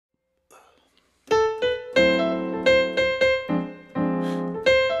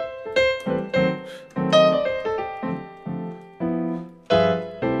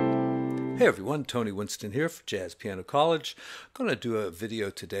Hey everyone, Tony Winston here for Jazz Piano College. I'm going to do a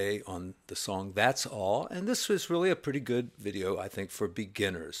video today on the song That's All, and this is really a pretty good video, I think, for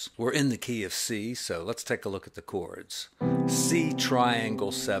beginners. We're in the key of C, so let's take a look at the chords. C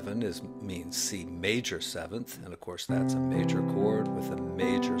triangle 7 means C major 7th, and of course that's a major chord with a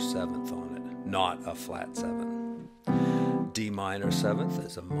major 7th on it, not a flat 7. D minor 7th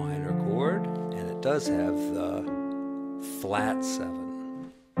is a minor chord, and it does have the flat 7.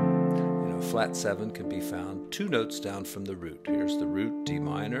 Flat 7 can be found 2 notes down from the root. Here's the root, D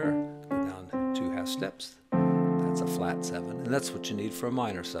minor, go down 2 half steps. That's a flat 7, and that's what you need for a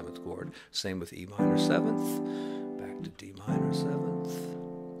minor 7th chord. Same with E minor 7th, back to D minor 7th.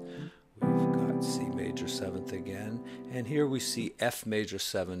 We've got C major 7th again, and here we see F major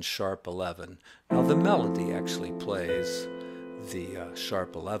 7 sharp 11. Now the melody actually plays the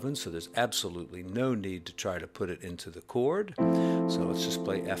sharp 11, so there's absolutely no need to try to put it into the chord. So let's just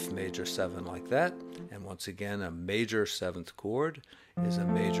play F major 7 like that, and once again a major 7th chord is a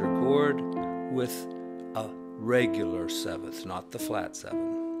major chord with a regular 7th, not the flat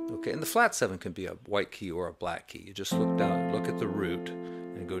 7. Okay, and the flat 7 can be a white key or a black key. You just look down, look at the root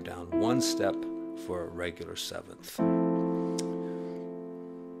and go down 1 step for a regular 7th.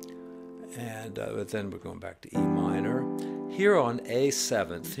 And then we're going back to E minor. Here on A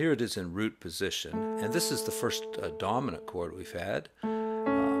 7th, here it is in root position, and this is the first dominant chord we've had.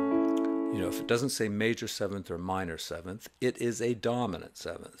 If it doesn't say major 7th or minor 7th, it is a dominant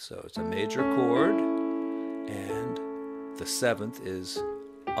 7th. So it's a major chord, and the 7th is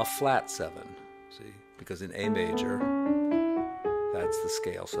a flat 7. See, because in A major, that's the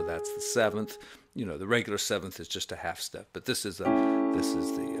scale, so that's the 7th. The regular 7th is just a half step, but this is the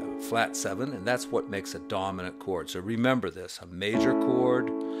flat 7, and that's what makes a dominant chord. So remember this: a major chord,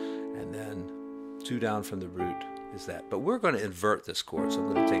 and then 2 down from the root is that. But we're going to invert this chord, so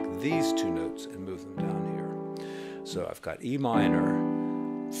I'm going to take these 2 notes and move them down here. So I've got E minor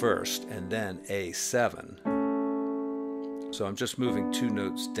first, and then A7. So I'm just moving 2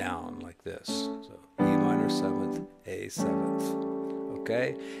 notes down like this. So E minor 7th, A 7th.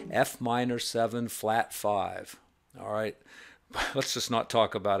 Okay, F minor 7, flat 5. All right, let's just not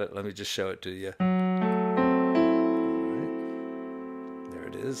talk about it. Let me just show it to you. All right, there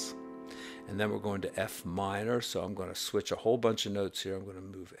it is. And then we're going to F minor, so I'm going to switch a whole bunch of notes here. I'm going to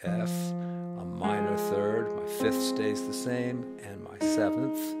move F, a minor 3rd, my 5th stays the same, and my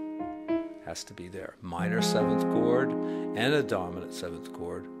 7th has to be there. Minor 7th chord and a dominant 7th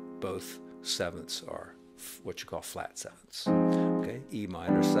chord, both 7ths are what you call flat 7ths. Okay, E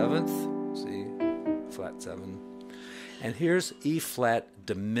minor 7th, see, flat 7. And here's E flat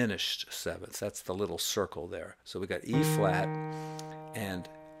diminished 7th. That's the little circle there. So we got E flat, and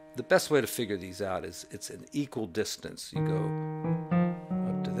the best way to figure these out is it's an equal distance. You go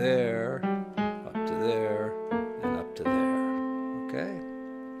up to there, and up to there. Okay?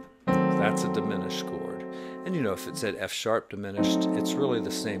 So that's a diminished chord. And if it said F sharp diminished, it's really the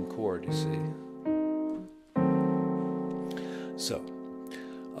same chord, you see. So,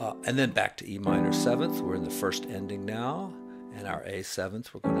 and then back to E minor 7th. We're in the first ending now, and our A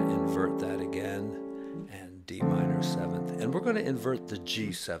 7th, we're going to invert that again, and D minor 7th. And we're going to invert the G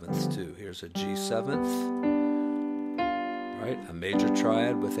 7th too. Here's a G 7th, right? A major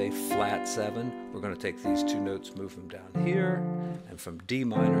triad with a flat 7. We're going to take these 2 notes, move them down here, and from D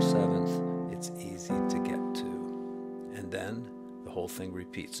minor 7th, it's easy to get to. And then the whole thing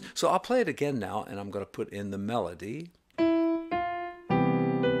repeats. So I'll play it again now, and I'm going to put in the melody.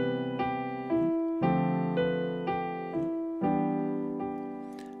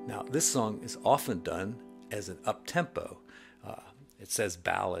 This song is often done as an up-tempo. It says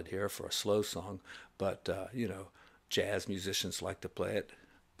ballad here for a slow song, but, jazz musicians like to play it.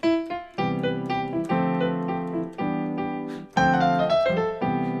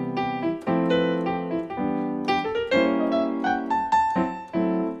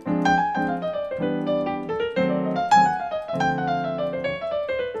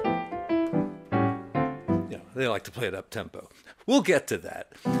 They like to play it up-tempo. We'll get to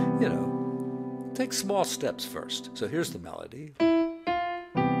that. Take small steps first. So here's the melody.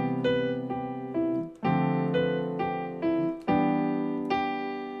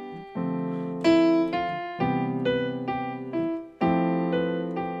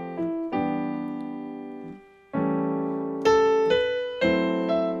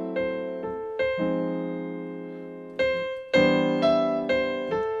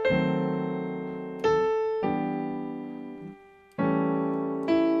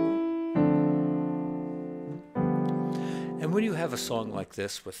 And when you have a song like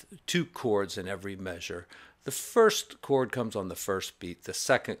this with 2 chords in every measure, the first chord comes on the first beat. The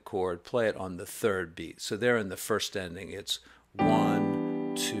second chord, play it on the third beat. So there in the first ending, it's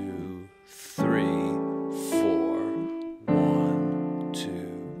 1, 2, 3, 4. 1,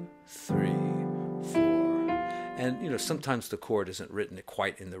 2, 3, 4. And, sometimes the chord isn't written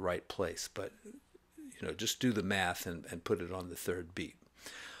quite in the right place, but, just do the math and put it on the third beat.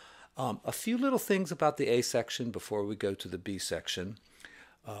 A few little things about the A section before we go to the B section.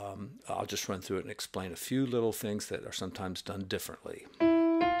 I'll just run through it and explain a few little things that are sometimes done differently.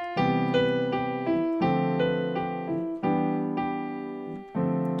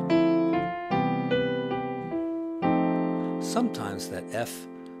 Sometimes that F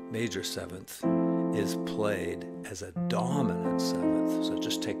major seventh is played as a dominant seventh. So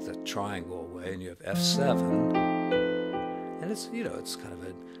just take the triangle away and you have F7. And it's, it's kind of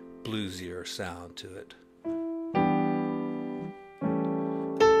a bluesier sound to it.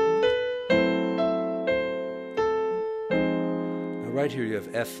 Right here you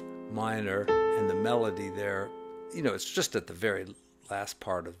have F minor and the melody there, it's just at the very last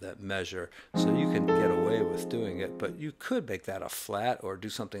part of that measure, so you can get away with doing it, but you could make that a flat or do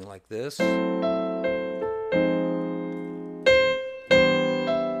something like this.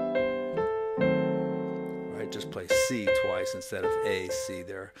 Right, just play C twice instead of A, C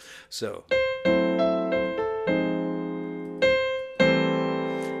there. So,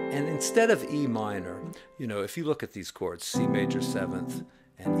 instead of E minor, if you look at these chords, C major seventh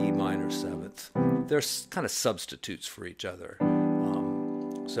and E minor seventh, they're kind of substitutes for each other.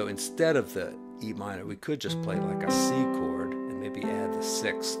 So instead of the E minor, we could just play like a C chord and maybe add the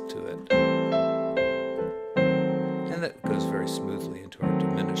sixth to it. And that goes very smoothly into our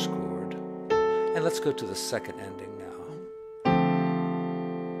diminished chord. And let's go to the second ending now.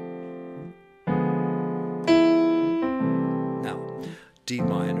 D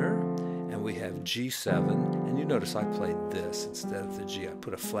minor, and we have G7, and you notice I played this instead of the G. I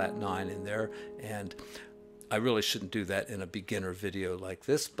put a flat 9 in there, and I really shouldn't do that in a beginner video like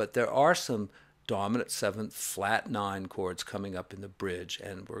this, but there are some dominant 7th flat 9 chords coming up in the bridge,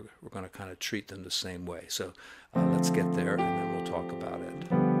 and we're going to kind of treat them the same way. So let's get there, and then we'll talk about it.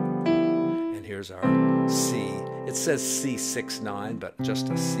 And here's our C. It says C6-9, but just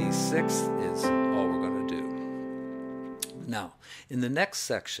a C6 is all we're going to do. Now, in the next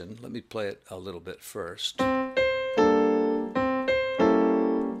section, let me play it a little bit first.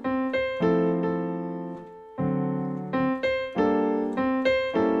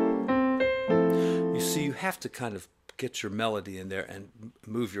 You see, you have to kind of get your melody in there and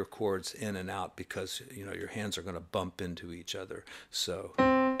move your chords in and out because, your hands are going to bump into each other. So,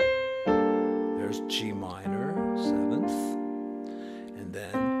 there's G minor, 7th, and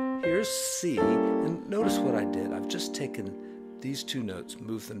then here's C, and notice what I did. I've just taken these two notes,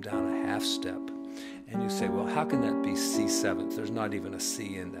 moved them down a half step. And you say, well, how can that be C7th? There's not even a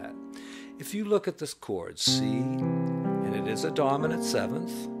C in that. If you look at this chord, C, and it is a dominant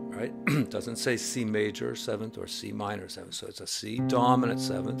 7th, right? It doesn't say C major 7th or C minor 7th. So it's a C dominant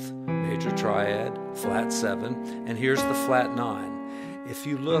 7th, major triad, flat 7, and here's the flat 9. If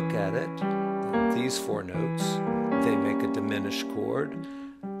you look at it, these four notes, they make a diminished chord.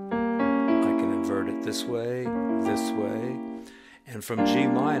 Invert it this way, and from G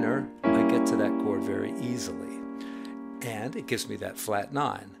minor, I get to that chord very easily. And it gives me that flat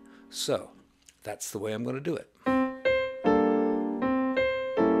 9. So, that's the way I'm going to do it.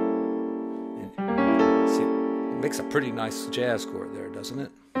 And see, it makes a pretty nice jazz chord there, doesn't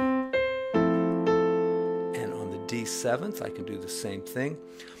it? And on the D7th, I can do the same thing.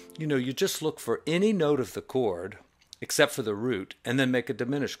 You just look for any note of the chord except for the root, and then make a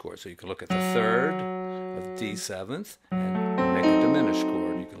diminished chord. So you can look at the third of D7th and make a diminished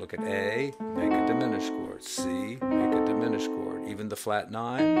chord. You can look at A, make a diminished chord. C, make a diminished chord. Even the flat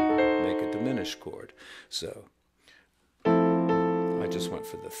 9, make a diminished chord. So I just went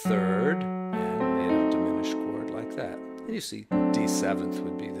for the third and made a diminished chord like that. And you see D7th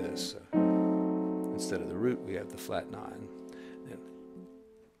would be this. So instead of the root, we have the flat 9. And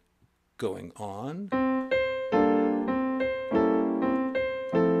going on.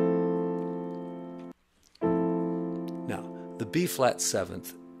 The B flat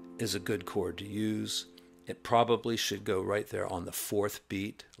 7th is a good chord to use. It probably should go right there on the 4th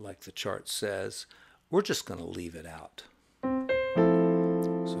beat, like the chart says. We're just going to leave it out.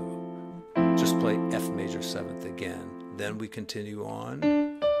 So just play F major 7th again. Then we continue on.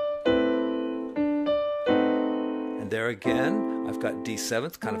 And there again, I've got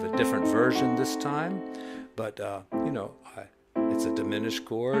D7th, kind of a different version this time. But, it's a diminished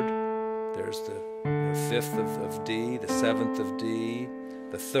chord. There's the 5th of D, the 7th of D,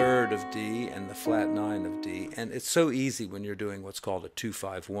 the third of D, and the flat 9 of D. And it's so easy when you're doing what's called a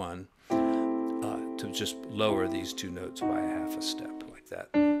 2-5-1 to just lower these two notes by a half a step like that.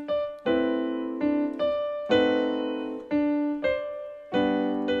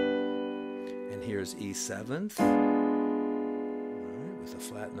 And here's E7th, right, with a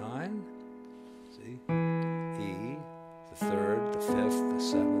flat 9. See? E, the third, the fifth, the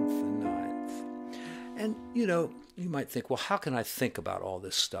seventh, the ninth. And, you know, you might think, well, how can I think about all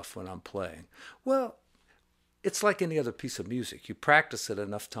this stuff when I'm playing? Well, it's like any other piece of music. You practice it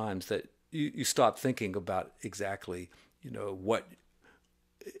enough times that you stop thinking about exactly, you know, what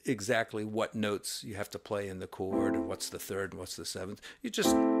notes you have to play in the chord and what's the third and what's the seventh.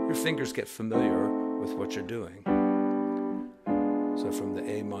 Your fingers get familiar with what you're doing. So from the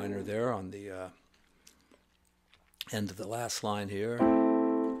A minor there on the end of the last line here,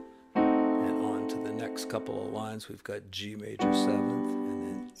 and on to the next couple of lines, we've got G major 7th, and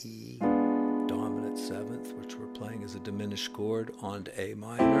then E dominant 7th, which we're playing as a diminished chord, on to A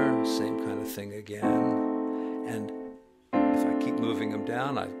minor, same kind of thing again. And if I keep moving them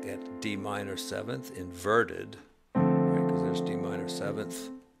down, I get D minor 7th inverted, right? Because there's D minor 7th,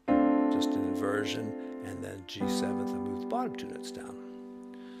 just an inversion, and then G7th, I move the bottom two notes down.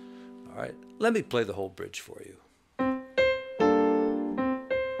 All right, let me play the whole bridge for you.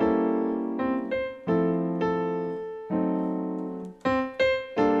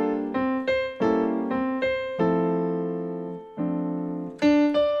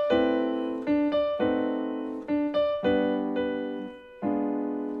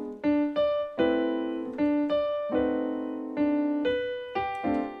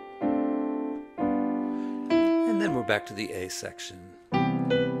 And then we're back to the A section.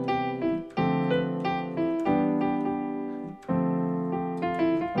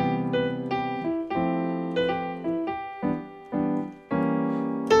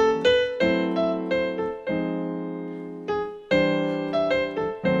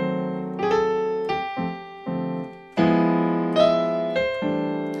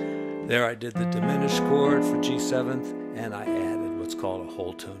 There I did the diminished chord for G7th, and I added what's called a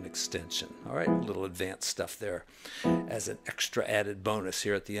whole tone extension. All right, a little advanced stuff there as an extra added bonus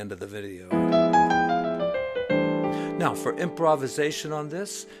here at the end of the video. Now, for improvisation on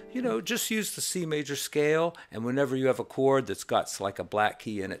this, you know, just use the C major scale, and whenever you have a chord that's got like a black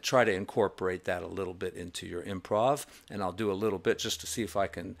key in it, try to incorporate that a little bit into your improv. And I'll do a little bit just to see if I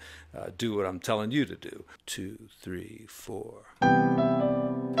can do what I'm telling you to do. 2, 3, 4.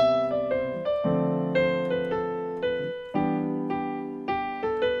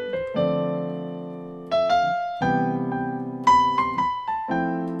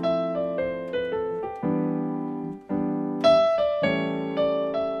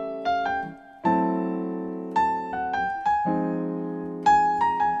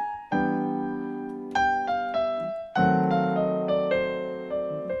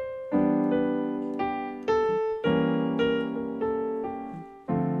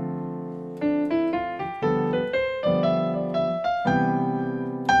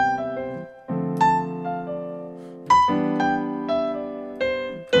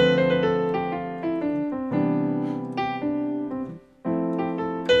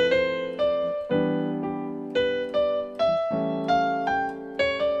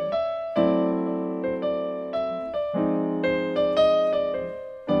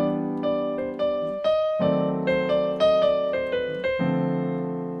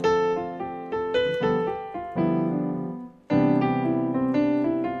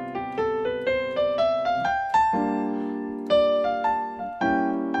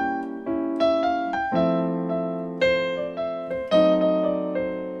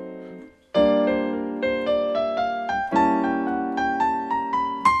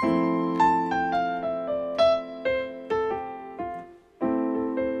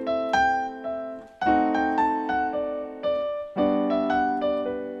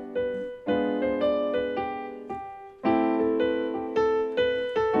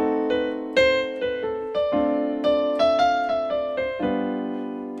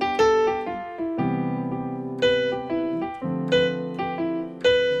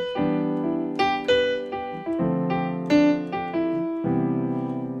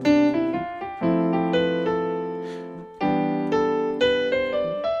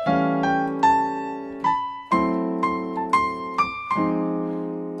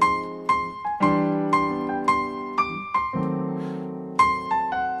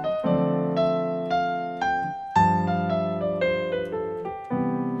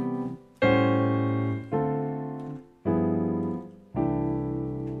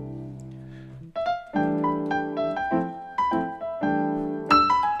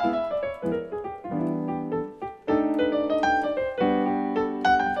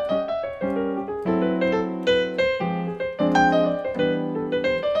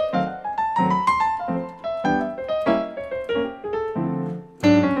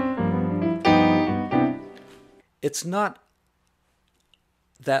 it's not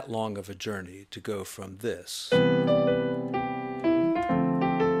that long of a journey to go from this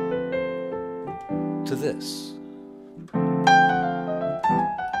to this.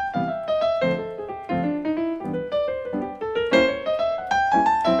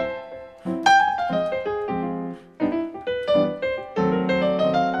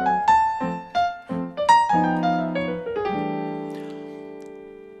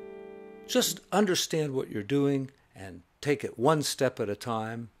 Just understand what you're doing and take it one step at a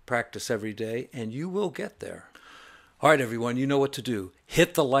time, practice every day, and you will get there. All right, everyone, you know what to do.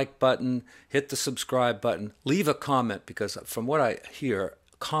 Hit the like button, hit the subscribe button, leave a comment, because from what I hear,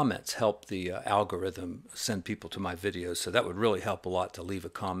 comments help the algorithm send people to my videos, so that would really help a lot to leave a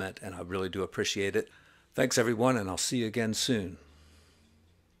comment, and I really do appreciate it. Thanks, everyone, and I'll see you again soon.